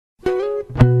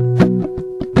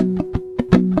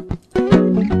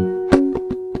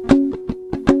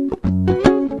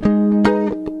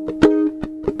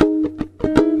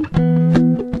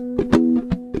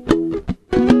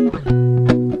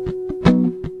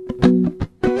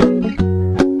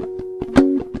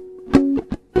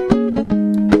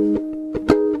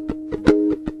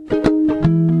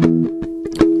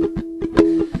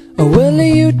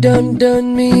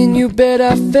done me and you bet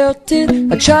I felt it.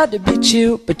 I tried to be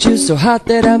chill, but you're so hot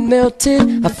that I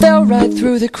melted. I fell right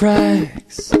through the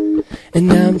cracks, and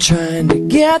now I'm trying to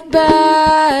get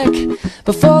back.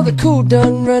 Before the cool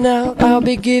done run out, I'll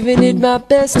be giving it my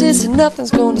bestest, and nothing's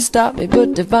gonna stop me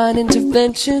but divine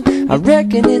intervention. I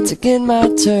reckon it's again my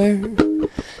turn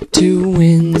to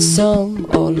win some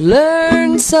or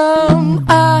learn some.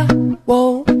 I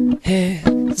won't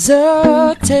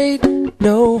hesitate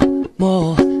no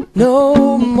more,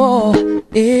 no more.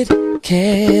 It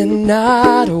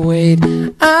cannot wait.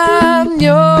 I'm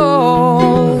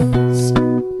yours.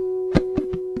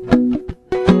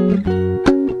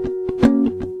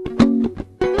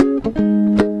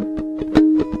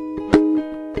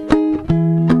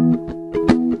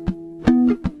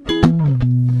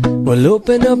 Well,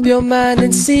 open up your mind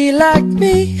and see like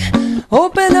me.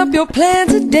 Open up your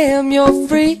plans and damn, you're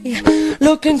free.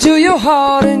 Look into your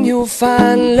heart and you'll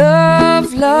find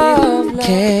love, love, love.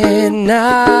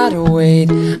 Cannot wait.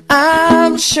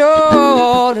 I'm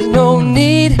sure there's no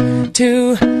need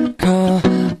to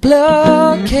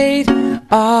complicate.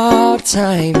 Our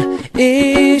time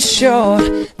is short.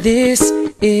 This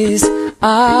is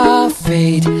our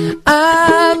fate.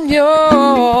 I'm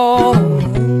yours.